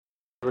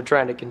We're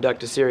trying to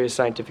conduct a serious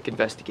scientific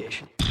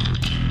investigation.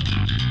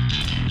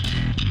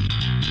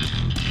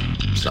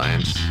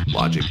 Science,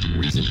 logic,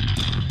 reason.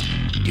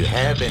 Do you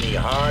have any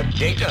hard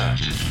data?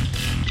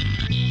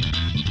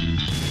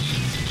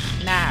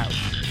 Now,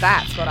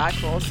 that's what I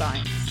call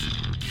science.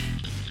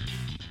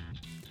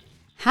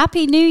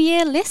 Happy New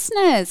Year,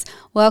 listeners!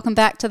 Welcome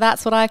back to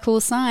That's What I Call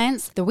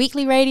Science, the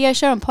weekly radio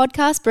show and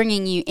podcast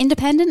bringing you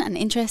independent and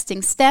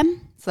interesting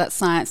STEM, so that's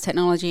science,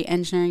 technology,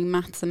 engineering,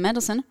 maths and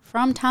medicine,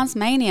 from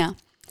Tasmania.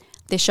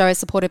 This show is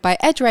supported by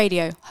Edge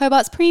Radio,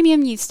 Hobart's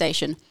premium youth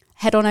station.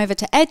 Head on over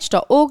to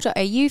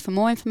edge.org.au for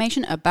more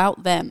information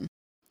about them.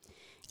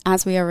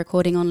 As we are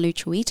recording on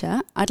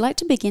Lutruwita, I'd like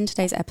to begin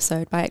today's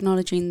episode by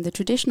acknowledging the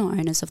traditional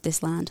owners of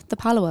this land, the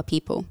Palawa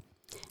people.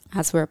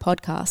 As we're a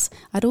podcast,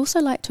 I'd also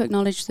like to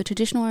acknowledge the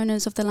traditional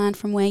owners of the land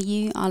from where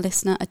you, our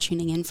listener, are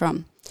tuning in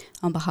from.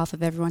 On behalf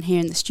of everyone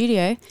here in the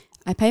studio,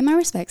 I pay my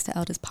respects to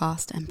elders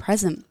past and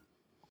present.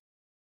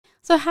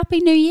 So Happy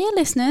New Year,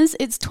 listeners.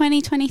 It's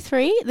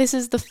 2023. This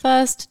is the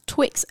first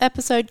Twix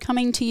episode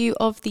coming to you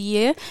of the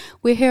year.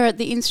 We're here at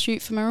the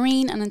Institute for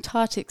Marine and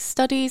Antarctic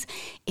Studies.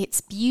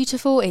 It's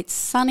beautiful, it's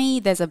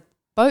sunny, there's a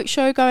boat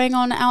show going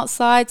on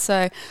outside,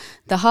 so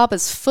the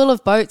harbour's full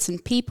of boats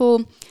and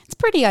people. It's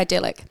pretty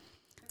idyllic.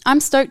 I'm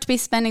stoked to be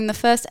spending the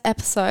first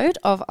episode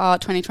of our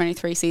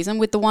 2023 season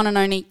with the one and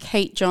only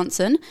Kate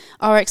Johnson,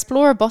 our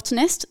explorer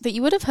botanist that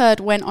you would have heard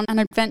went on an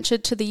adventure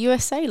to the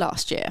USA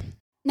last year.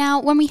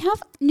 Now, when we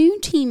have new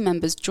team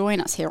members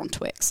join us here on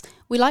Twix,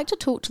 we like to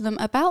talk to them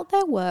about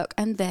their work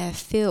and their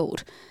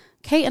field.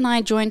 Kate and I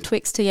joined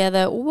Twix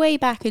together way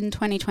back in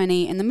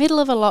 2020 in the middle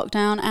of a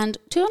lockdown, and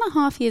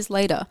 2.5 years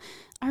later,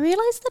 I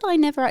realised that I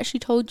never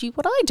actually told you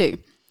what I do.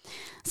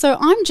 So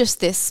I'm just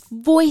this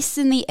voice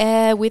in the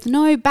air with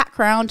no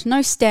background,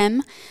 no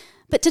STEM.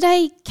 But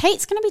today,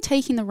 Kate's going to be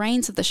taking the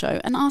reins of the show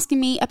and asking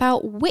me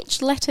about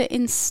which letter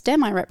in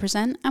STEM I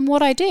represent and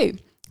what I do.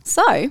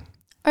 So,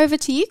 over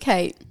to you,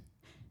 Kate.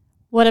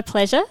 What a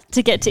pleasure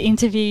to get to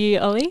interview you,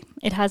 Ollie.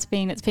 It's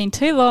been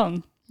too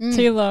long.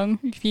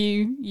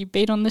 You've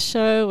been on the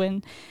show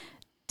and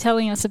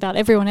telling us about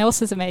everyone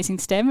else's amazing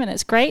STEM, and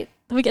it's great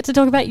that we get to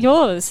talk about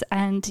yours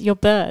and your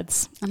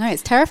birds. I know,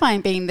 it's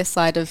terrifying being this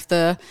side of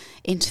the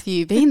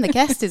interview. Being the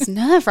guest is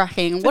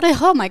nerve-wracking.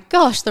 Oh my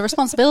gosh, the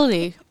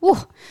responsibility. Ooh.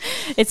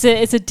 It's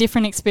a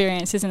different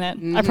experience, isn't it?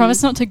 Mm-hmm. I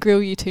promise not to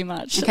grill you too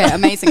much. Okay,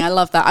 amazing. I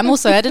love that. I'm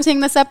also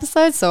editing this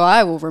episode, so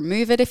I will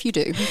remove it if you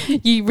do.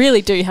 You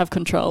really do have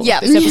control of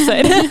this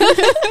episode.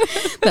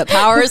 The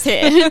power is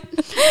here.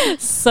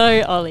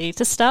 So, Ollie,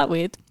 to start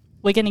with,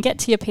 we're going to get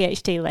to your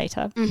PhD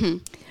later,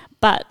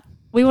 but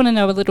we want to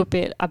know a little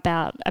bit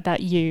about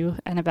you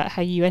and about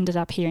how you ended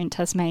up here in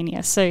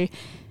Tasmania. So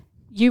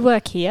you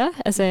work here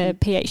as a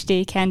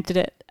PhD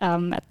candidate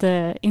at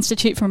the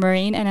Institute for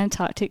Marine and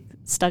Antarctic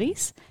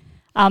Studies,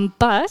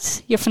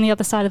 but you're from the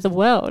other side of the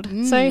world.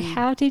 So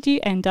how did you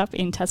end up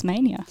in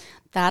Tasmania?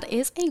 That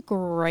is a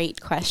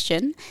great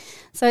question.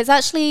 So it's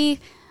actually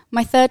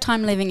my third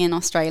time living in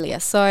Australia.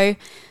 So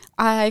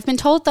I've been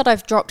told that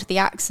I've dropped the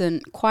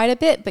accent quite a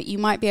bit, but you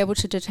might be able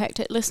to detect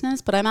it,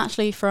 listeners. But I'm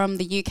actually from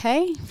the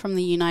UK, from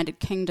the United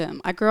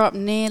Kingdom. I grew up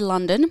near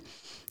London,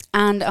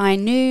 and I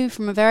knew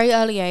from a very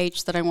early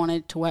age that I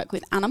wanted to work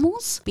with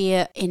animals, be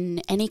it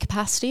in any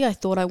capacity. I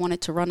thought I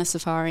wanted to run a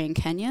safari in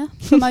Kenya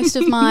for most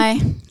of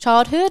my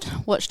childhood.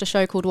 Watched a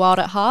show called Wild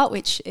at Heart,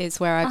 which is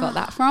where I got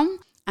that from.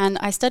 And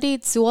I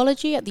studied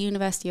zoology at the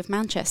University of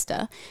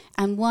Manchester,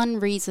 and one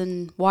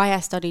reason why I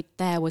studied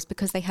there was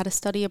because they had a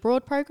study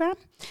abroad program.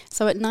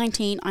 So at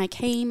 19, I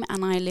came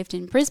and I lived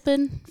in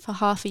Brisbane for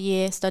half a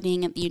year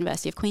studying at the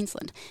University of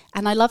Queensland.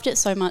 And I loved it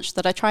so much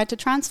that I tried to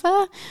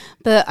transfer,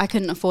 but I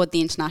couldn't afford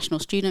the international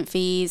student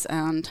fees,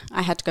 and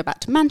I had to go back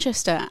to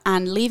Manchester.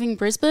 And leaving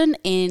Brisbane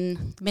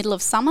in the middle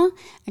of summer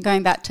and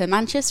going back to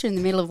Manchester in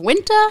the middle of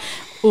winter,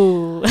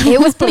 it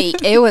was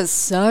bleak. It was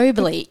so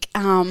bleak.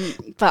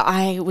 But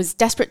I was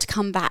desperate to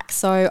come back.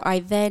 So I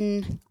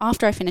then,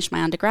 after I finished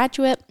my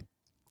undergraduate,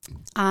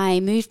 I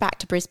moved back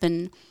to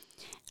Brisbane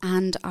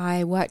and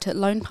I worked at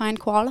Lone Pine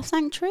Koala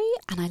Sanctuary,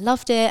 and I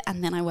loved it.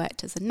 And then I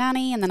worked as a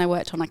nanny, and then I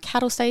worked on a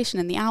cattle station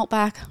in the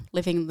outback,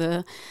 living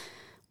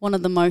one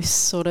of the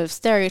most sort of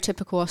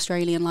stereotypical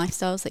Australian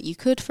lifestyles that you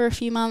could for a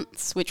few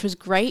months, which was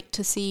great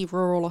to see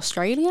rural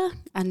Australia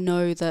and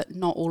know that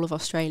not all of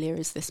Australia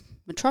is this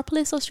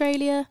metropolis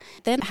Australia.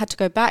 Then I had to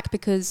go back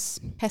because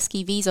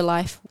pesky visa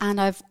life, and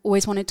I've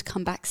always wanted to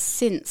come back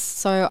since.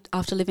 So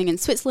after living in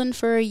Switzerland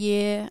for a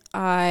year,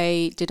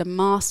 I did a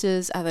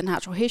master's at the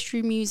Natural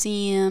History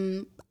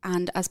Museum,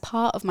 and as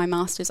part of my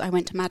master's I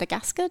went to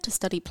Madagascar to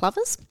study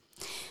plovers,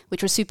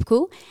 which was super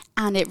cool,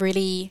 and it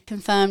really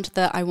confirmed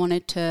that I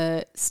wanted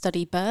to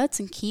study birds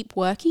and keep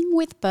working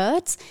with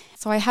birds.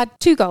 So I had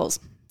two goals: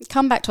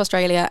 come back to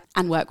Australia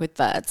and work with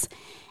birds.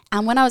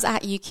 And when I was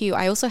at UQ,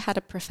 I also had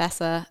a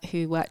professor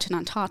who worked in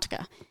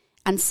Antarctica.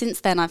 And since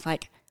then, I've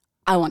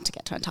I want to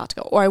get to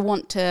Antarctica, or I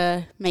want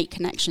to make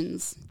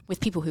connections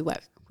with people who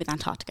work with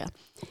Antarctica.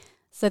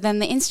 So then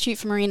the Institute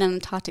for Marine and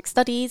Antarctic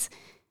Studies,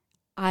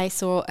 I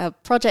saw a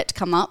project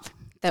come up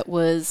that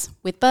was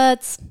with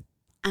birds.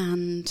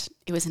 and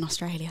it was in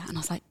Australia, and I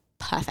was like,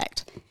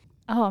 perfect.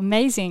 Oh,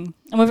 amazing.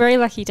 And we're very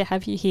lucky to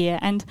have you here.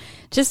 And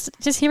just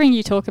hearing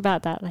you talk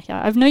about that, like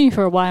I've known you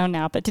for a while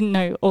now, but didn't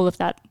know all of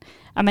that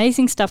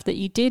amazing stuff that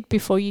you did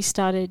before you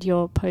started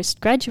your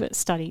postgraduate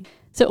study.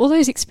 So all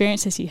those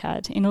experiences you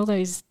had in all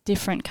those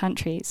different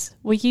countries,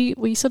 were you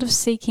sort of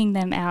seeking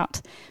them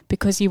out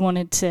because you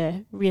wanted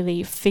to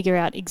really figure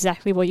out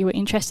exactly what you were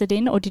interested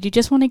in, or did you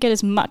just want to get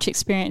as much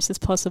experience as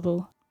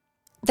possible?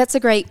 That's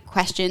a great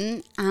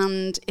question,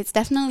 and it's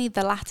definitely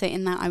the latter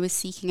in that I was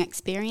seeking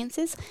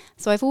experiences.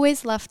 So I've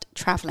always loved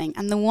travelling,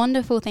 and the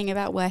wonderful thing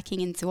about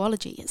working in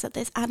zoology is that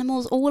there's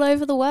animals all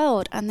over the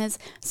world, and there's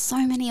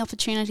so many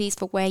opportunities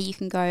for where you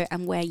can go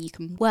and where you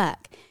can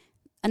work.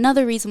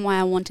 Another reason why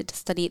I wanted to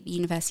study at the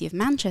University of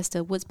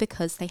Manchester was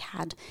because they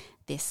had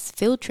this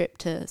field trip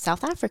to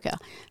South Africa.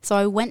 So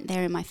I went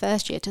there in my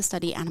first year to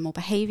study animal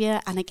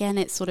behaviour, and again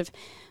it's sort of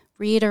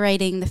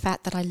reiterating the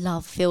fact that I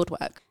love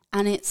fieldwork.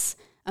 And it's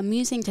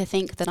amusing to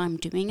think that I'm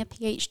doing a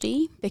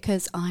PhD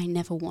because I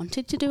never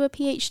wanted to do a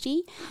PhD.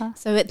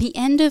 So at the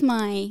end of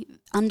my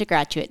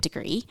undergraduate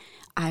degree,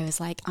 I was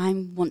like, I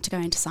want to go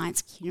into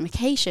science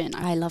communication.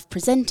 I love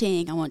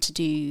presenting. I want to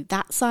do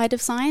that side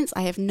of science.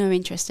 I have no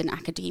interest in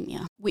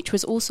academia, which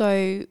was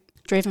also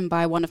driven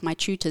by one of my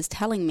tutors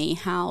telling me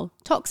how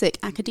toxic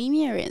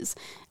academia is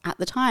at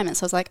the time. And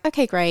so I was like,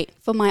 okay, great.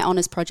 For my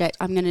honours project,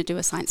 I'm going to do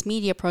a science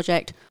media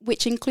project,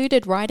 which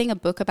included writing a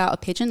book about a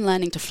pigeon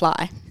learning to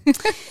fly.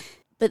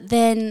 But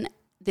then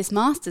this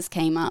master's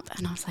came up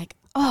and I was like,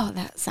 oh,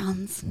 that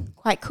sounds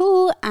quite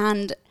cool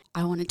and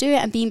I want to do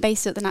it. And being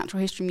based at the Natural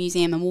History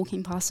Museum and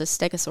walking past a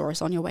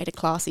stegosaurus on your way to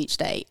class each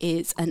day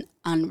is an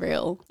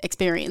unreal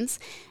experience.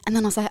 And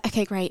then I was like,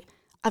 okay, great.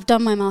 I've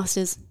done my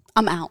master's.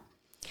 I'm out.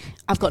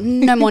 I've got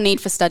no more need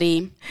for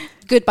study.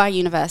 Goodbye,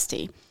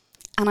 university.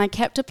 And I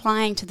kept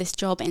applying to this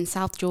job in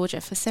South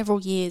Georgia for several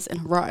years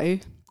in a row.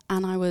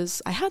 And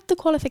I had the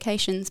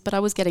qualifications, but I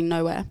was getting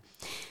nowhere.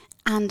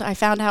 And I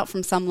found out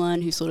from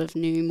someone who sort of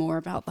knew more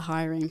about the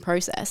hiring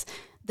process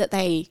that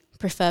they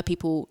prefer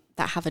people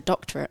that have a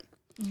doctorate.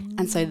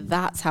 And so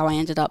that's how I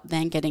ended up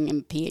then getting a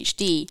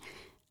PhD,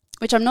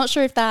 which I'm not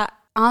sure if that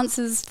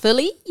answers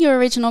fully your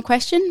original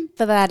question,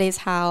 but that is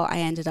how I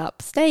ended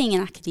up staying in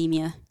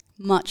academia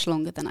much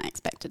longer than I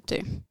expected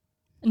to.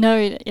 No,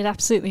 it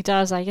absolutely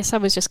does. I guess I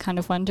was just kind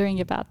of wondering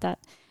about that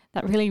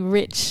really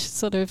rich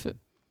sort of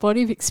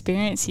body of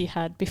experience you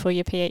had before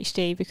your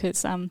PhD,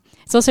 because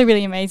it's also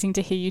really amazing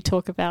to hear you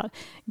talk about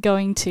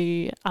going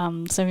to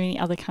so many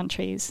other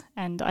countries.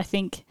 And I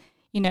think,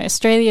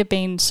 Australia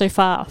being so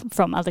far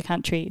from other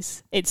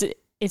countries,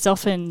 it's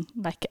often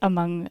like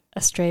among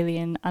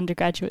Australian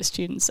undergraduate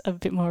students a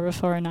bit more of a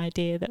foreign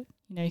idea that,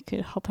 you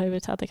could hop over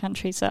to other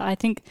countries. So I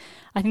think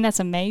that's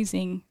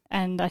amazing.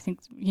 And I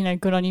think,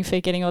 good on you for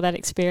getting all that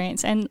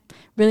experience, and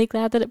really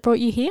glad that it brought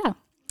you here.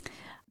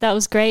 That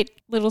was a great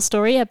little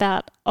story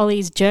about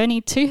Ollie's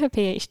journey to her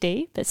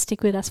PhD, but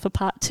stick with us for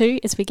part 2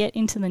 as we get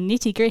into the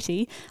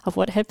nitty-gritty of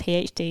what her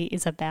PhD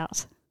is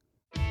about.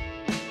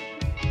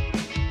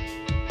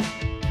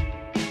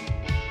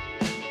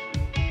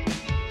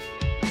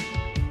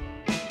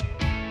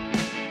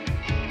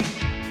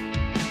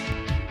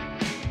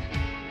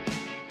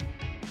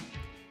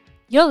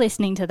 You're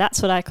listening to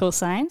That's What I Call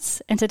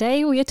Science, and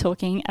today we are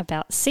talking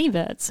about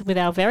seabirds with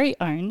our very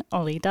own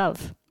Ollie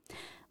Dove.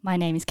 My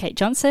name is Kate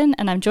Johnson,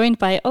 and I'm joined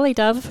by Ollie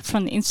Dove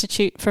from the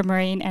Institute for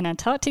Marine and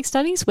Antarctic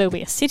Studies, where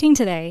we are sitting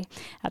today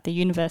at the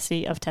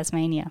University of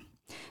Tasmania.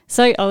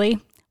 So, Ollie,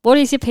 what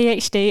is your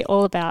PhD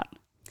all about?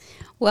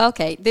 Well,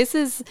 Kate, this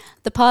is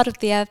the part of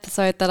the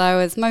episode that I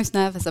was most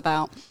nervous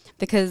about,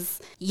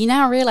 because you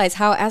now realise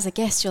how, as a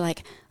guest, you're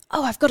like,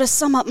 oh, I've got to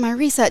sum up my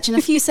research in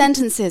a few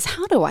sentences.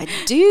 How do I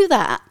do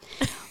that?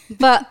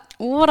 But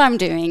what I'm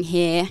doing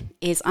here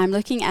is I'm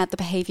looking at the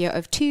behaviour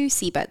of 2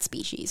 seabird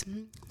species.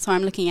 So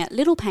I'm looking at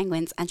little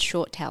penguins and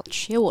short-tailed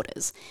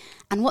shearwaters.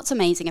 And what's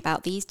amazing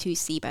about these 2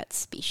 seabird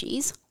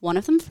species, one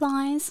of them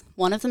flies,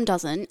 one of them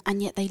doesn't,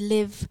 and yet they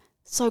live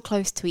so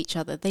close to each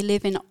other. They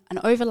live in an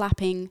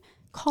overlapping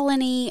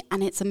colony,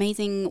 and it's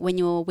amazing when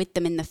you're with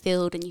them in the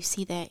field and you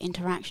see their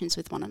interactions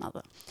with one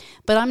another.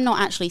 But I'm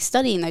not actually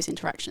studying those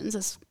interactions,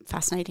 as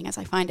fascinating as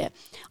I find it.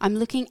 I'm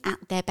looking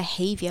at their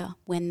behaviour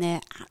when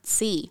they're at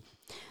sea.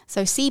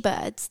 So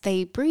seabirds,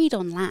 they breed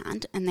on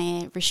land and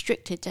they're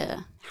restricted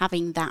to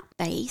having that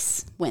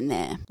base when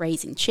they're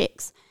raising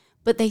chicks,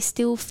 but they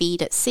still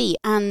feed at sea.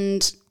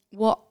 And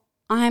what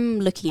I'm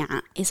looking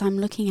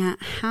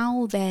at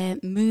how they're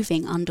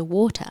moving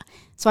underwater.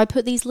 So I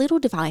put these little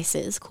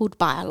devices called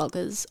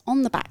biologgers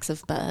on the backs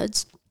of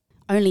birds,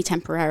 only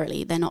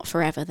temporarily. They're not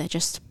forever. They're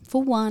just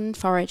for one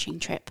foraging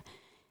trip.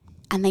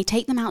 And they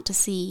take them out to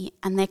sea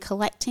and they're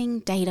collecting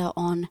data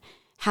on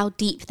how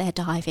deep they're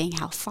diving,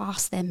 how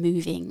fast they're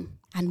moving,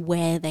 and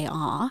where they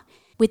are.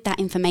 With that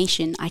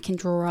information, I can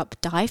draw up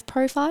dive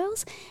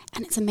profiles,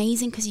 and it's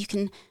amazing because you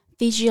can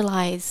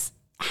visualize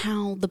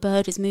how the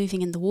bird is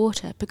moving in the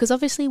water, because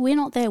obviously we're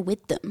not there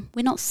with them,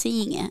 we're not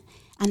seeing it,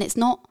 and it's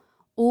not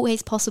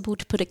always possible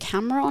to put a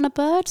camera on a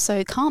bird, so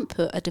you can't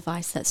put a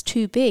device that's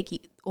too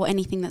big. or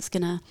anything that's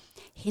going to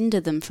hinder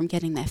them from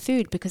getting their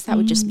food, because that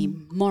would just be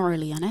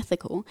morally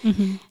unethical.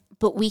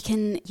 But we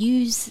can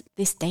use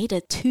this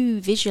data to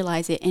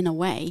visualize it in a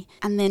way.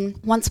 And then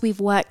once we've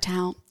worked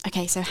out,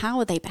 okay, so how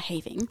are they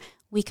behaving?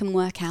 We can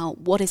work out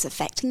what is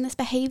affecting this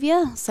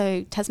behavior.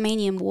 So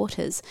Tasmanian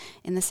waters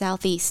in the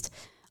southeast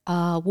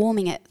are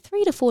warming at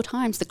 3 to 4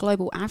 times the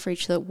global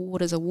average that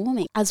waters are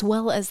warming, as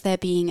well as there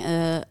being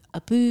a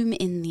boom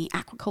in the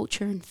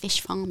aquaculture and fish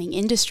farming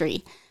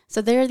industry.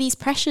 So there are these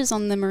pressures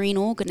on the marine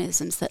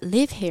organisms that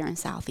live here in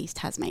southeast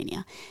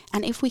Tasmania.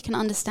 And if we can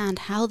understand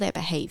how they're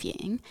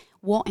behaving,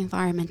 what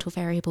environmental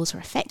variables are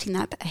affecting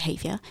that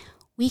behaviour,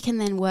 we can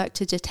then work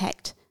to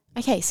detect,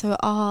 okay, so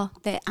are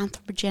there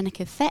anthropogenic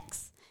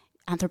effects,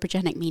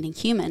 anthropogenic meaning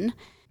human,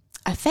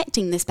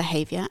 affecting this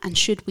behaviour, and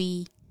should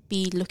we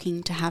be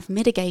looking to have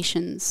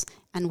mitigations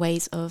and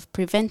ways of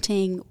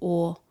preventing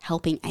or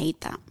helping aid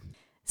that?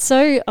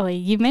 So, Ollie,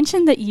 you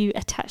mentioned that you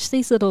attach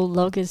these little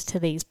loggers to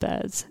these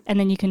birds and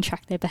then you can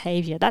track their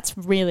behaviour. That's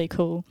really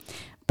cool.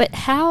 But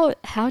how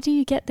do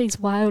you get these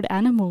wild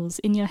animals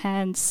in your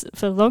hands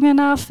for long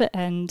enough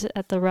and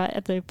at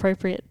the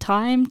appropriate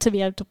time to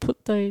be able to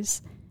put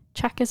those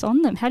trackers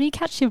on them? How do you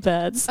catch your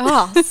birds?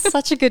 Oh,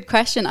 such a good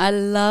question. I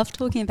love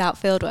talking about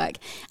fieldwork.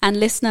 And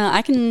listener,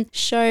 I can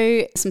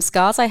show some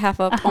scars I have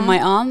up on my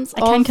arms.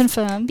 I can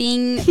confirm.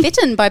 Being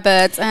bitten by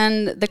birds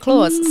and the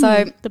claws.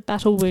 So the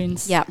battle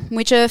wounds. Yeah,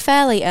 which are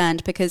fairly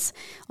earned, because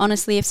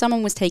honestly, if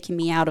someone was taking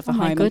me out of a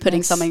home and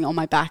putting something on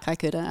my back, I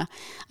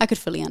could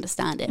fully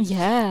understand it.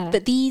 Yeah.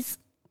 But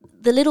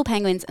the little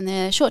penguins and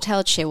the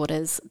short-tailed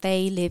shearwaters,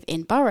 they live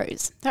in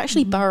burrows. They're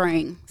actually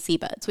burrowing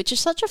seabirds, which is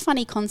such a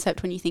funny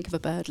concept when you think of a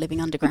bird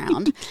living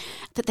underground.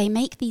 But they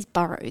make these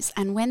burrows,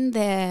 and when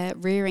they're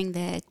rearing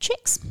their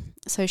chicks,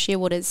 so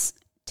shearwaters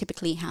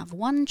typically have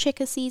 1 chick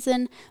a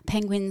season,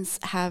 penguins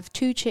have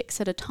 2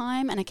 chicks at a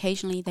time, and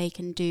occasionally they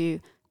can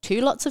do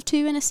 2 lots of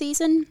 2 in a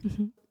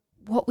season.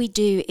 What we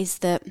do is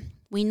that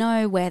we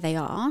know where they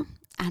are,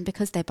 and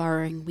because they're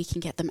burrowing, we can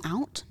get them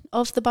out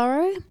of the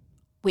burrow,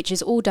 which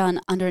is all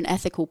done under an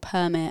ethical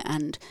permit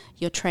and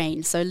you're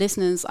trained. So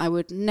listeners, I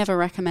would never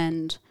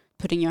recommend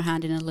putting your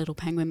hand in a little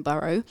penguin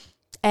burrow.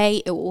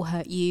 A, it will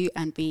hurt you,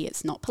 and B,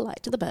 it's not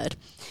polite to the bird.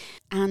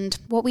 And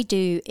what we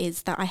do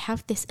is that I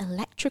have this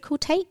electrical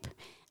tape,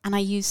 and I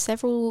use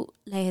several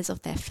layers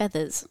of their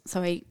feathers.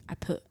 So I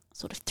put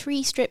sort of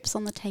 3 strips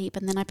on the tape,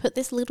 and then I put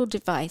this little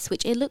device,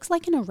 which it looks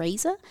like an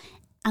eraser.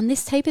 And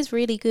this tape is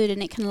really good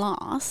and it can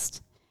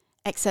last,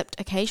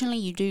 except occasionally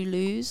you do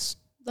lose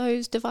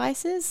those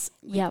devices.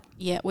 Yep.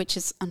 Yeah, which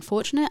is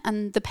unfortunate.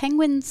 And the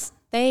penguins,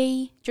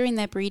 during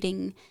their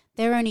breeding,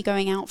 they're only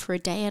going out for a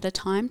day at a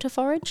time to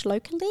forage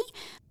locally.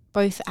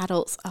 Both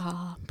adults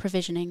are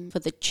provisioning for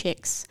the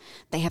chicks.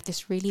 They have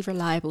this really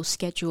reliable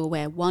schedule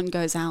where one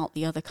goes out,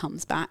 the other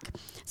comes back.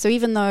 So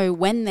even though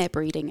when they're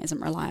breeding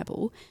isn't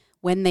reliable,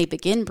 when they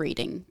begin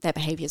breeding, their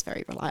behaviour is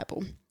very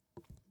reliable.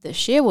 The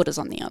shearwaters,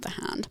 on the other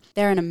hand,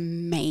 they're an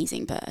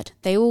amazing bird.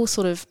 They all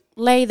sort of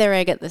lay their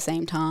egg at the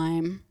same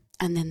time,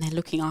 and then they're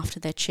looking after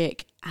their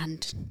chick,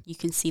 and you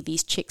can see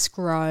these chicks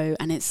grow,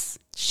 and it's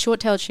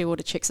short-tailed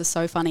shearwater chicks are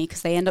so funny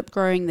because they end up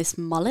growing this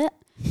mullet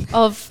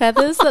of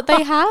feathers that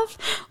they have,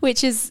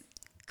 which is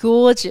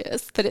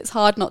gorgeous, but it's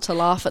hard not to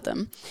laugh at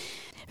them.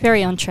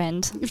 Very on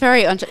trend.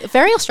 Very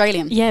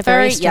Australian. Yeah,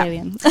 very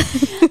Australian.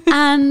 Yeah.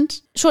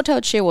 And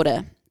short-tailed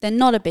shearwater, they're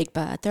not a big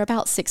bird. They're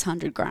about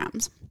 600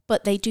 grams.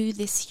 But they do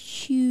this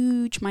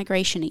huge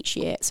migration each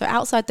year. So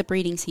outside the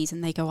breeding season,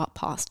 they go up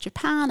past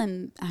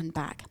Japan and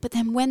back. But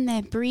then when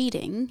they're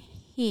breeding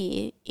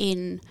here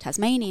in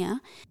Tasmania,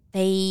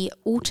 they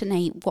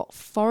alternate what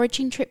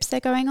foraging trips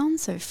they're going on.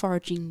 So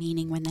foraging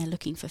meaning when they're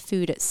looking for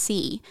food at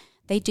sea.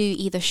 They do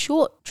either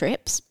short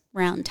trips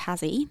around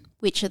Tassie,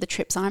 which are the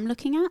trips I'm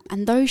looking at.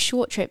 And those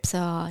short trips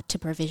are to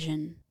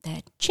provision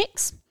their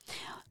chicks.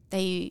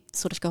 They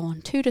sort of go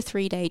on 2 to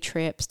 3 day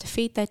trips to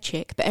feed their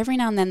chick. But every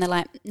now and then they're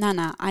like,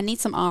 nah, I need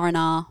some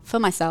R&R for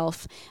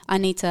myself. I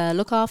need to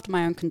look after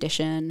my own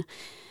condition.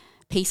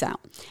 Peace out.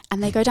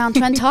 And they go down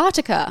to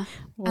Antarctica.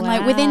 Wow. And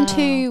like within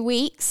 2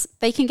 weeks,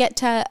 they can get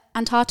to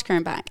Antarctica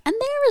and back. And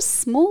they're a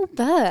small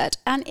bird.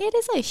 And it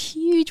is a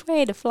huge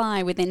way to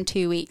fly within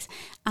 2 weeks.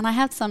 And I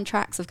had some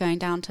tracks of going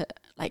down to,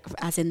 like,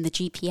 as in the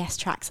GPS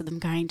tracks of them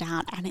going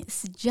down. And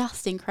it's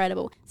just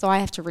incredible. So I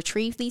have to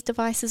retrieve these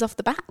devices off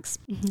the backs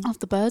of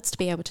the birds to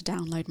be able to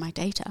download my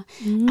data.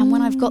 And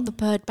when I've got the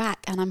bird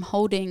back and I'm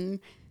holding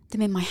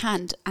them in my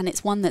hand, and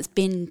it's one that's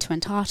been to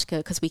Antarctica,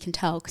 because we can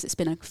tell because it's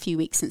been a few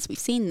weeks since we've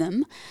seen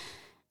them,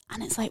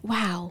 and it's like,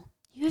 wow,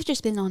 you have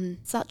just been on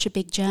such a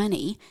big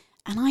journey,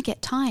 and I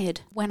get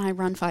tired when I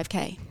run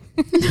 5K.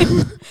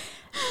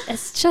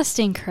 It's just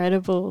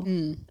incredible.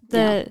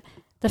 The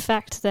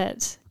fact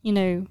that, you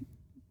know,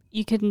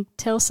 you can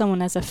tell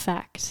someone as a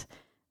fact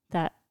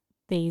that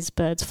these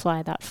birds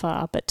fly that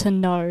far, but to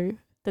know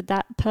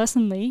that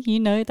personally, you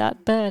know,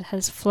 that bird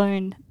has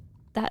flown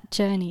that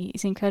journey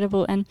is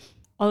incredible. And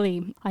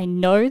Ollie, I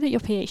know that your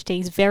PhD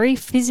is very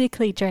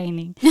physically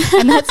draining,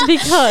 and that's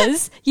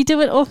because you do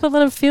an awful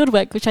lot of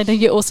fieldwork, which I know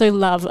you also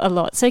love a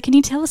lot. So can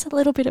you tell us a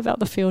little bit about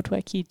the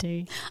fieldwork you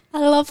do? I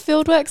love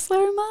fieldwork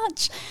so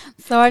much.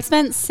 So I've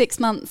spent 6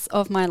 months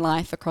of my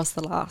life across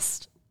the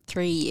last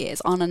 3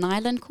 years on an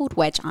island called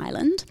Wedge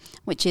Island,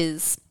 which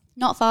is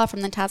not far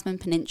from the Tasman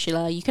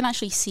Peninsula. You can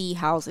actually see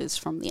houses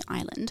from the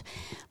island,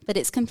 but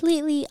it's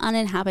completely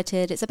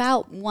uninhabited. It's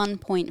about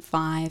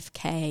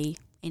 1.5k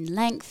in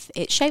length.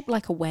 It's shaped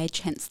like a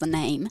wedge, hence the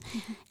name.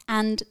 Mm-hmm.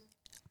 And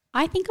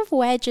I think of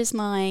Wedge as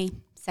my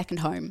second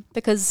home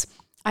because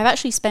I've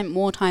actually spent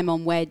more time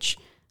on Wedge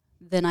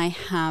than I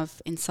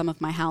have in some of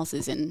my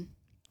houses in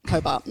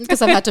Hobart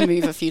because I've had to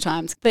move a few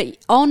times. But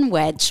on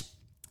Wedge,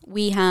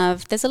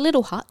 there's a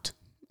little hut,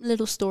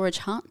 little storage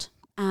hut,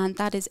 and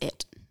that is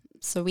it.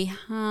 So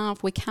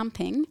we're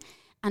camping,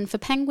 and for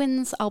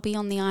penguins, I'll be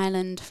on the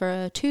island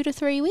for 2 to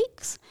 3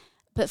 weeks.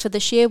 But for the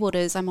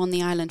shearwaters, I'm on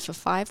the island for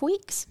 5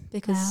 weeks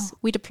because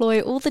we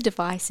deploy all the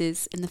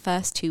devices in the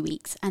first 2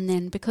 weeks. And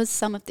then because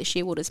some of the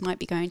shearwaters might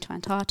be going to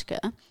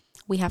Antarctica,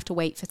 we have to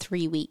wait for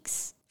 3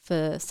 weeks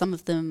for some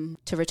of them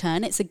to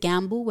return. It's a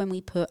gamble when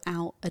we put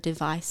out a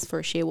device for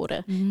a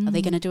shearwater. Are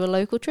they going to do a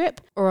local trip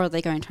or are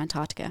they going to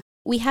Antarctica?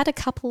 We had a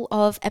couple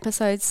of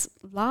episodes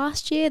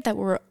last year that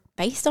were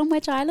based on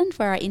Wedge Island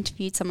where I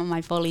interviewed some of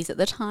my volleys at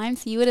the time.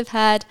 So you would have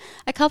heard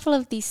a couple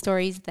of these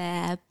stories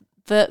there.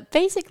 But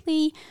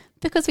basically,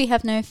 because we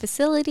have no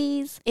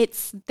facilities,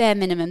 it's bare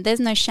minimum. There's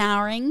no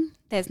showering.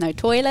 There's no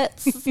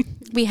toilets.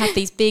 We have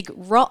these big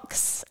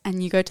rocks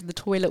and you go to the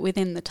toilet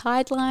within the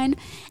tide line.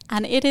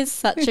 And it is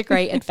such a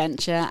great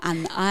adventure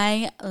and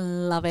I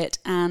love it.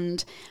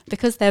 And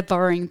because they're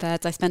burrowing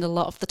birds, I spend a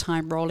lot of the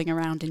time rolling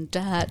around in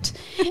dirt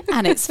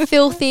and it's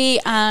filthy.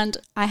 And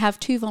I have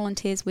 2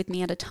 volunteers with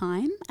me at a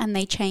time and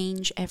they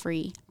change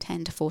every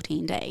 10 to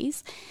 14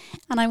 days.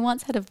 And I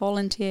once had a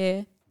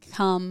volunteer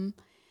come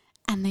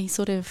and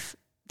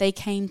they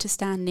came to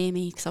stand near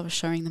me because I was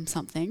showing them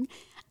something.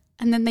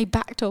 And then they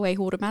backed away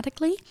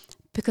automatically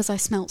because I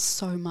smelled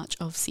so much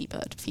of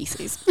seabird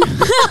feces.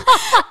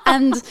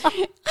 And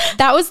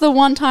that was the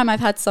one time I've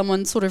had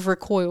someone sort of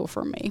recoil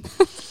from me.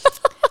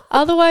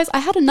 Otherwise, I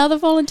had another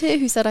volunteer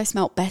who said I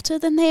smelled better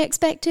than they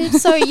expected.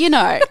 So,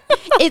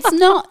 it's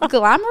not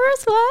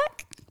glamorous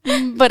work,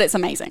 but it's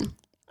amazing.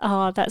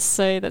 Oh, that's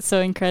so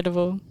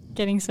incredible.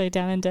 Getting so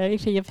down and dirty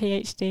for your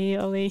PhD,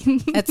 Ollie.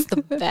 It's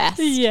the best.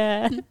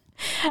 Yeah.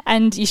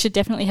 And you should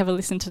definitely have a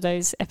listen to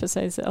those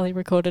episodes that Ollie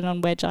recorded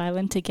on Wedge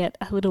Island to get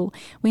a little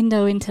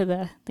window into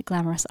the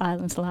glamorous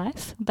island's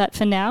life. But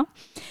for now,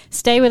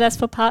 stay with us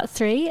for part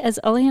 3 as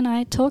Ollie and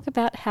I talk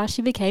about how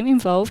she became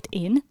involved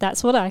in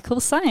That's What I Call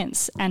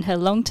Science and her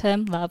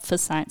long-term love for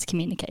science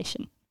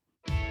communication.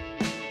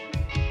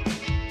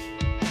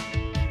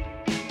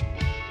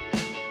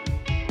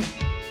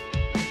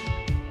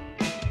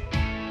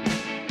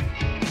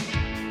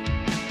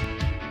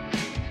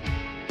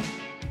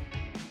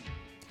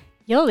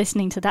 You're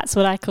listening to That's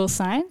What I Call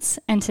Science,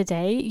 and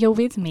today you're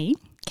with me,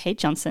 Kate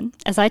Johnson,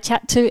 as I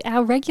chat to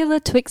our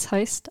regular Twix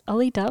host,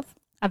 Ollie Dove,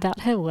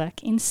 about her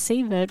work in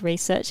seabird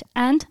research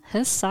and her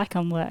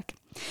SciComm work.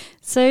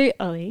 So,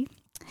 Ollie,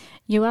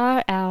 you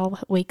are our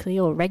weekly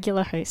or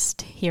regular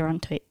host here on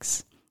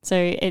Twix, so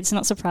it's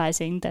not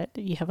surprising that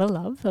you have a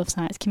love of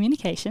science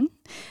communication.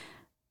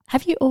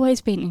 Have you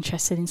always been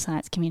interested in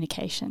science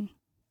communication?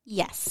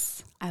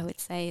 Yes, I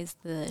would say is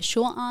the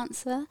short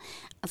answer.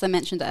 As I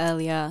mentioned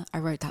earlier, I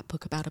wrote that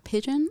book about a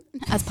pigeon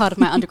as part of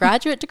my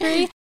undergraduate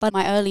degree. But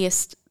my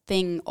earliest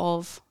thing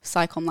of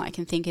SciComm that I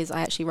can think is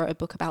I actually wrote a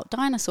book about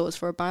dinosaurs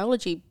for a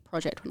biology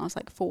project when I was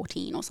like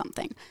 14 or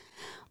something.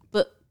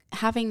 But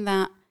having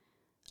that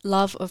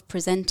love of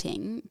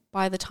presenting,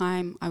 by the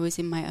time I was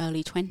in my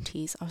early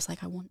 20s, I was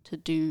like, I want to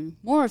do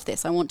more of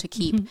this. I want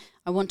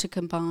to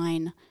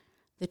combine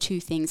the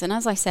two things. And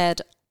as I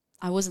said,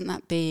 I wasn't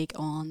that big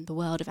on the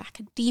world of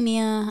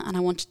academia and I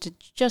wanted to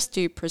just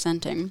do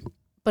presenting,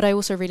 but I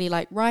also really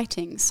like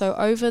writing. So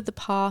over the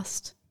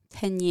past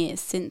 10 years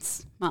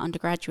since my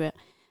undergraduate,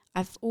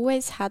 I've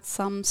always had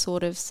some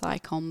sort of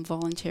SciComm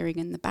volunteering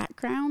in the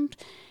background.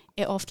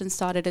 It often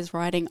started as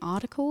writing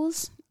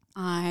articles.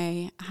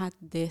 I had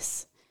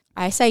this,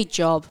 I say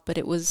job, but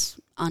it was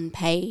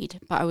unpaid,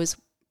 but I was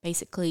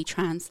basically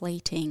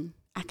translating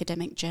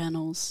academic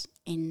journals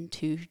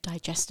into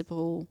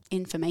digestible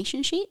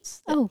information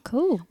sheets. Oh,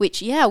 cool.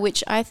 Which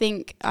I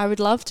think I would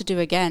love to do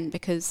again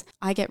because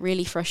I get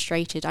really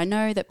frustrated. I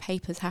know that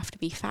papers have to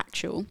be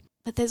factual,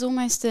 but there's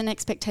almost an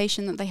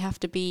expectation that they have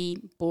to be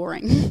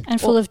boring.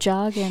 And full of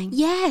jargon.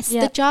 Yes,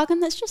 the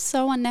jargon that's just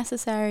so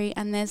unnecessary.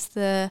 And there's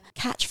the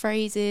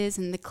catchphrases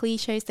and the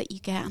cliches that you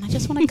get. And I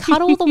just want to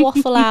cut all the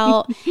waffle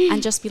out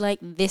and just be like,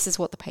 this is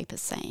what the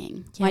paper's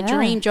saying. Yeah. My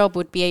dream job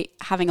would be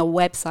having a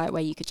website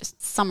where you could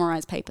just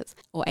summarize papers.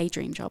 Or a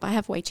dream job. I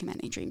have way too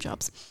many dream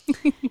jobs.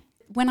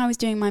 When I was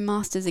doing my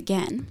master's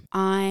again,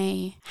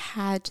 I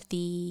had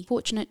the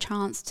fortunate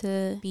chance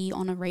to be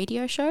on a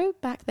radio show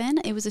back then.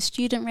 It was a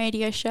student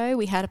radio show.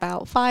 We had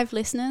about 5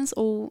 listeners,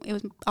 it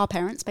was our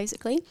parents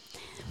basically.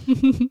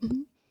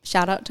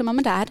 shout out to mum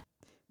and dad.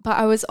 But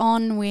I was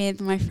on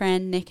with my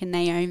friend Nick and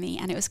Naomi,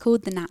 and it was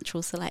called The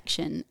Natural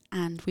Selection.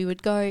 And we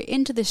would go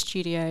into the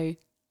studio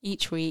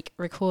each week,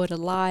 record a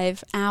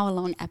live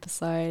hour-long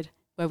episode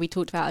where we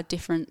talked about a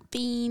different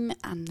theme,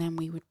 and then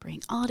we would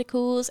bring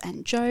articles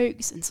and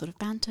jokes and sort of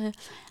banter.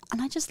 And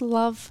I just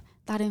love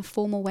that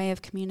informal way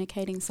of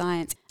communicating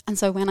science. And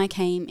so when I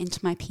came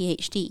into my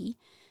PhD,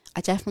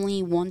 I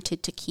definitely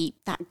wanted to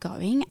keep that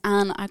going.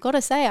 And I got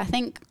to say, I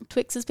think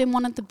Twix has been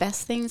one of the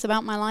best things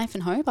about my life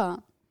in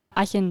Hobart.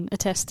 I can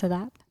attest to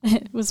that.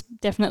 It was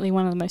definitely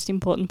one of the most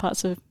important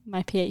parts of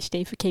my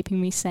PhD for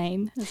keeping me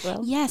sane as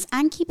well. Yes,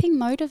 and keeping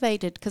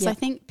motivated, because Yep. I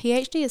think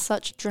PhD is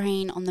such a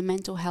drain on the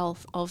mental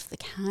health of the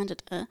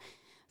candidate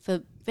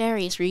for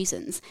various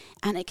reasons.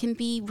 And it can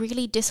be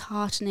really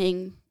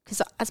disheartening,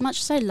 because as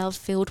much as I love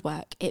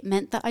fieldwork, it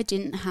meant that I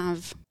didn't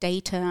have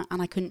data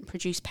and I couldn't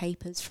produce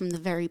papers from the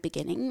very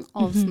beginning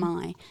of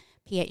my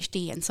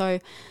PhD. And so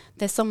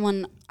there's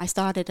someone I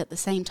started at the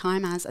same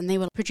time as, and they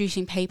were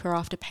producing paper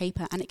after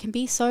paper, and it can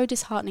be so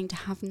disheartening to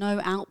have no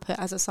output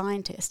as a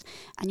scientist,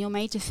 and you're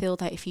made to feel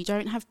that if you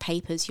don't have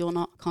papers, you're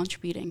not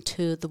contributing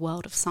to the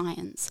world of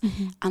science.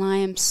 And I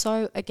am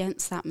so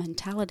against that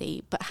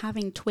mentality, but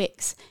having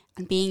Twix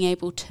and being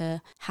able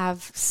to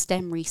have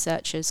STEM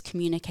researchers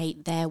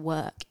communicate their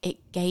work,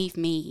 it gave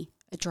me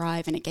a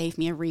drive and it gave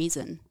me a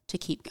reason to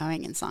keep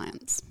going in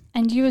science.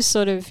 And you were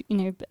sort of,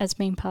 as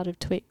being part of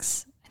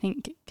Twix, I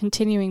think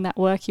continuing that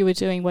work you were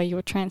doing where you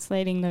were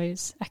translating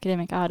those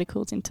academic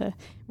articles into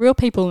real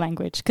people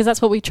language, because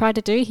that's what we try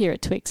to do here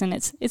at Twix, and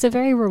it's a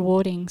very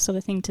rewarding sort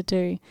of thing to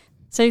do.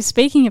 So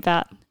speaking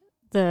about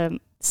the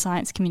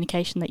science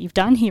communication that you've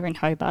done here in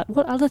Hobart,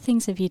 what other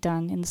things have you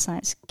done in the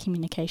science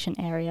communication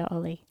area,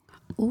 Ollie?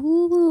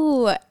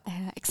 Ooh,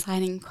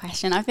 exciting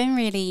question. I've been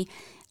really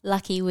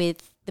lucky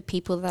with the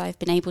people that I've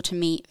been able to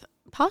meet,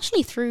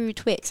 partially through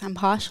Twix and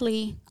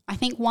partially, I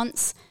think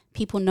once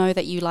people know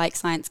that you like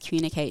science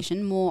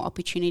communication, more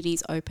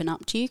opportunities open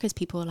up to you, because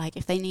people are like,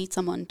 if they need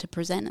someone to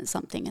present at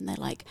something and they're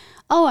like,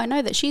 oh, I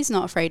know that she's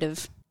not afraid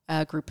of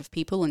a group of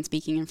people and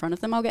speaking in front of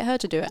them, I'll get her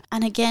to do it.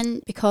 And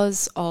again,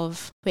 because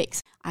of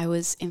Twix, I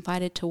was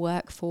invited to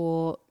work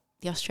for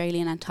the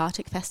Australian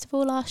Antarctic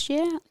Festival last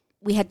year.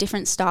 We had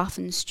different staff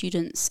and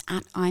students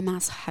at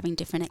IMAS having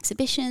different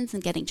exhibitions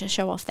and getting to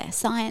show off their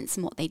science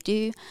and what they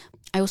do.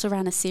 I also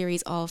ran a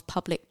series of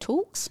public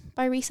talks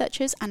by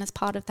researchers, and as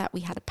part of that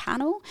we had a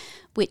panel,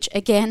 which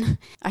again,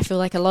 I feel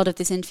like a lot of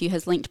this interview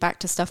has linked back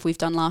to stuff we've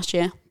done last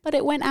year, but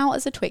it went out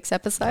as a Twix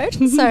episode.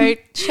 So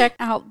check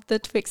out the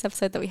Twix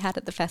episode that we had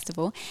at the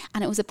festival.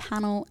 And it was a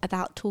panel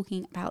about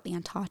talking about the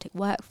Antarctic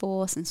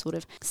workforce and sort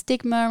of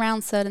stigma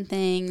around certain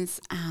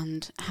things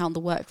and how the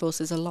workforce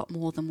is a lot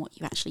more than what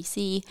you actually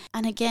see.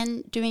 And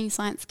again, doing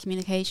science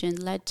communication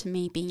led to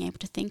me being able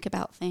to think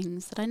about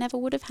things that I never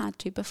would have had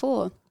to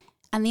before.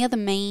 And the other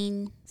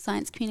main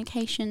science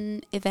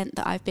communication event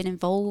that I've been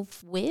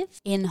involved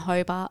with in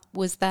Hobart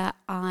was that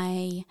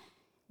I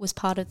was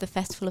part of the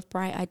Festival of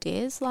Bright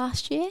Ideas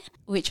last year,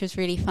 which was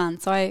really fun.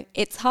 So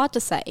it's hard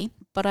to say,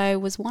 but I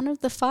was one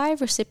of the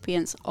 5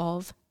 recipients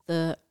of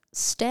the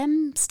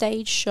STEM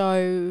Stage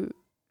Show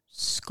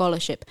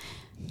Scholarship.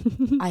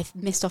 I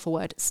missed off a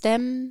word.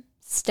 STEM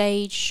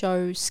Stage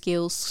Show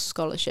Skills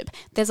Scholarship.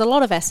 There's a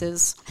lot of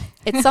S's.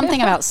 It's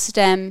something about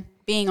STEM,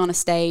 being on a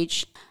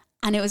stage.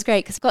 And it was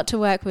great because I got to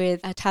work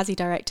with a Tassie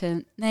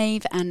director,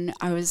 Maeve, and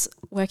I was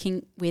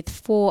working with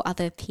 4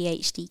 other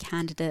PhD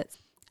candidates.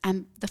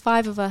 And the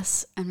 5 of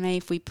us and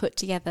Maeve, we put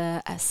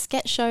together a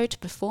sketch show to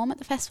perform at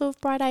the Festival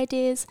of Bright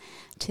Ideas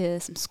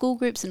to some school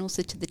groups and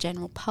also to the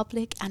general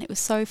public. And it was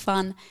so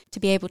fun to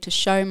be able to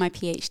show my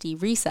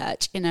PhD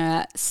research in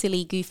a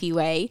silly, goofy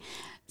way.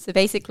 So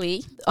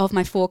basically, of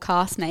my 4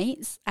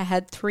 castmates, I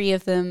had 3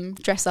 of them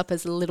dress up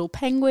as a little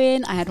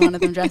penguin. I had one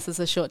of them dress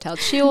as a short-tailed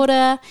she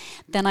otter.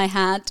 Then I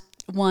had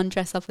one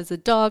dress up as a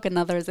dog,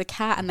 another as a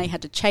cat, and they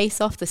had to chase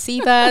off the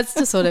seabirds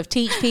to sort of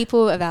teach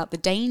people about the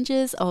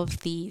dangers of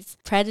these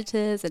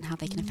predators and how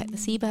they can affect the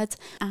seabirds.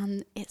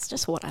 And it's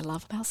just what I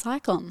love about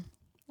SciComm.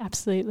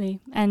 Absolutely.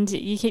 And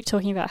you keep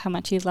talking about how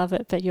much you love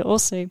it, but you're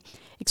also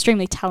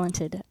extremely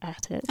talented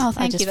at it. Oh,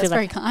 thank you. That's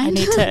very kind. I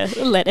need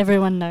to let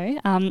everyone know.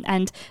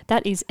 And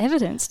that is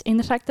evidenced in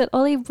the fact that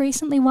Ollie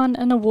recently won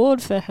an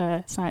award for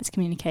her science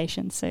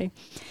communication. So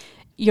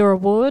your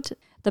award,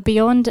 the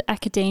Beyond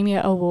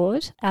Academia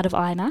Award out of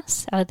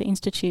IMAS, out of the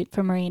Institute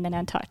for Marine and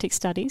Antarctic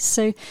Studies.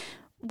 So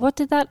what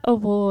did that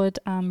award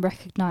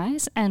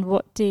recognise, and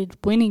what did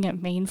winning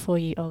it mean for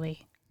you,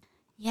 Ollie?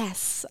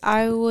 Yes,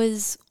 I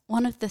was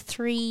one of the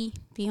 3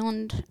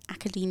 Beyond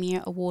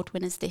Academia Award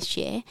winners this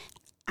year,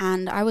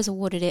 and I was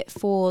awarded it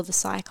for the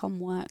SciComm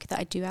work that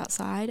I do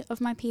outside of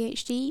my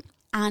PhD.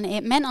 And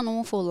it meant an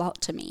awful lot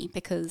to me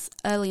because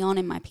early on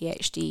in my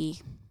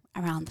PhD,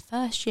 around the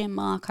first year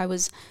mark, I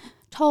was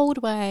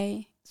told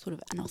by sort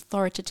of an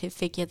authoritative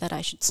figure that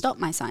I should stop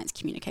my science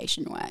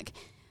communication work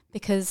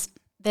because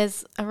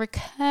there's a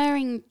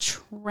recurring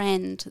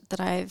trend that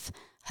I've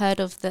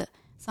heard of that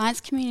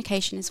Science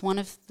communication is one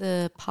of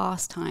the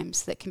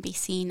pastimes that can be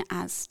seen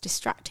as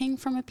distracting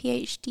from a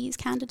PhD's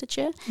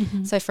candidature.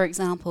 So, for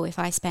example, if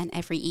I spent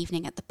every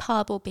evening at the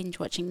pub or binge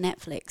watching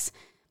Netflix,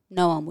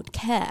 no one would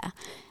care.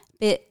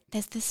 But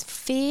there's this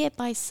fear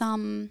by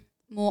some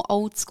more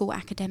old school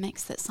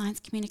academics that science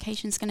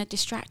communication is going to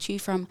distract you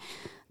from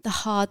the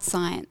hard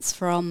science,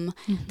 from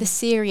the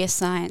serious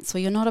science,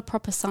 where you're not a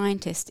proper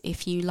scientist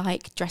if you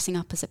like dressing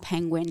up as a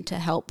penguin to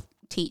help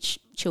teach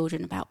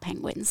children about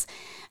penguins.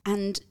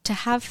 And to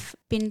have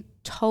been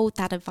told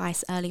that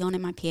advice early on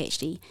in my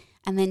PhD,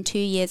 and then 2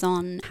 years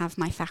on have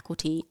my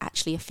faculty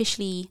actually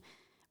officially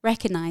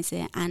recognise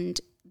it, and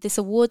this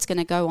award's going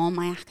to go on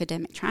my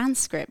academic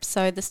transcript.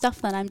 So the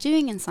stuff that I'm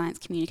doing in science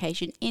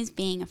communication is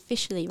being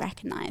officially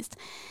recognised.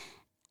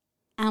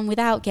 And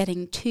without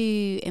getting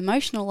too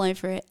emotional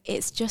over it,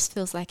 it just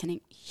feels like a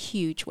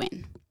huge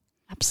win.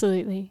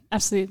 Absolutely,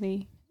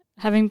 absolutely.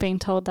 Having been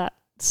told that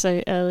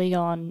so early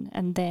on,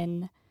 and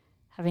then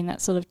having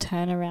that sort of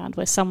turnaround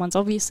where someone's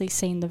obviously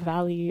seen the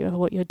value of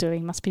what you're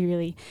doing must be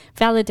really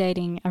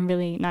validating and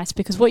really nice,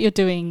 because what you're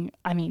doing,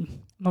 I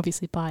mean, I'm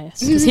obviously biased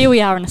because here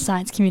we are on a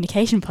science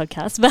communication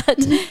podcast, but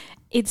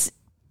it's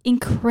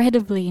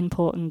incredibly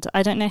important.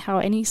 I don't know how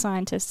any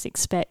scientist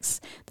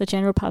expects the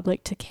general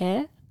public to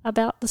care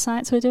about the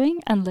science we're doing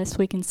unless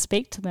we can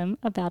speak to them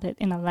about it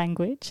in a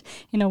language,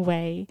 in a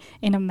way,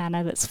 in a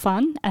manner that's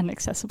fun and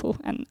accessible.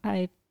 And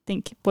I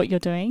think what you're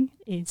doing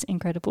is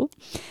incredible.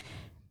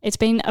 It's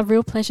been a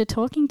real pleasure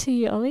talking to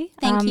you, Ollie.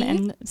 Thank you.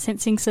 And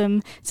sensing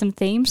some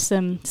themes,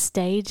 some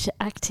stage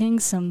acting,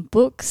 some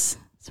books,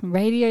 some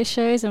radio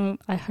shows, and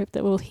I hope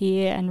that we'll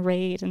hear and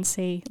read and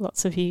see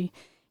lots of you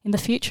in the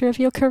future of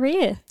your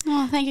career.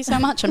 Oh, thank you so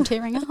much. I'm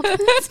tearing up.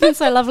 It's been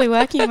so lovely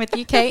working with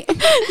you, Kate.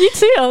 You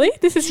too, Ollie.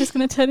 This is just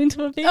going to turn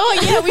into a big... Oh,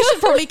 yeah, we should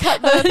probably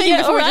cut the thing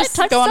before we just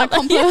go on a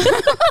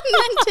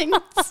complimenting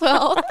as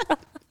well.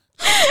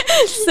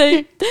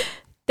 So...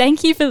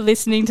 thank you for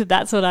listening to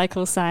That's What I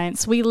Call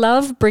Science. We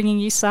love bringing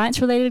you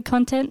science-related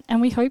content,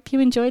 and we hope you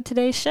enjoyed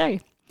today's show.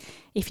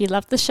 If you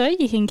love the show,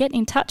 you can get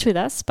in touch with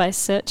us by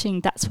searching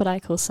That's What I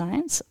Call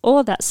Science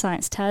or That's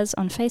Science Taz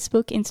on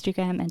Facebook,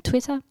 Instagram and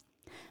Twitter.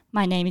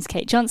 My name is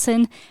Kate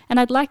Johnson, and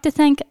I'd like to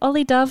thank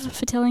Ollie Dove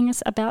for telling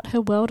us about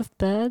her world of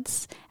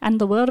birds and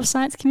the world of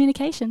science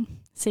communication.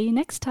 See you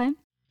next time.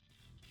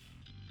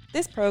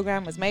 This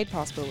programme was made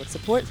possible with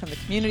support from the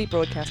Community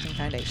Broadcasting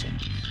Foundation.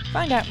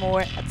 Find out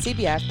more at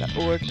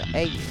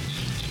cbf.org.au.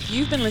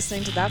 You've been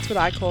listening to That's What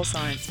I Call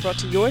Science, brought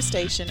to your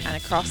station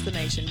and across the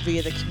nation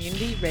via the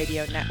Community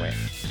Radio Network.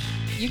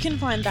 You can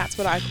find That's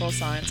What I Call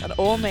Science on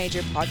all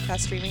major podcast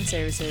streaming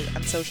services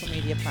and social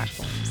media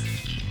platforms.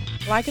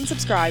 Like and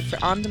subscribe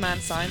for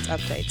on-demand science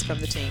updates from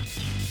the team.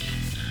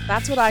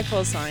 That's What I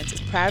Call Science is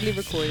proudly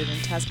recorded in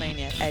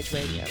Tasmania at Edge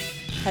Radio.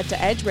 Head to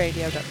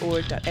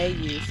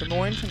edgeradio.org.au for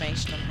more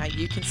information on how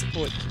you can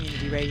support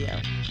community radio.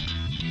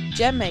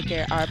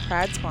 GemMaker are a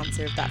proud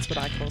sponsor of That's What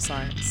I Call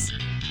Science.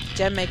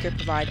 GemMaker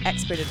provide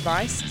expert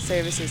advice,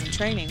 services and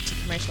training to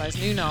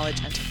commercialise new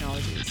knowledge and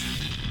technologies.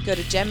 Go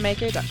to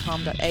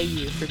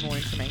gemmaker.com.au for more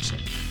information.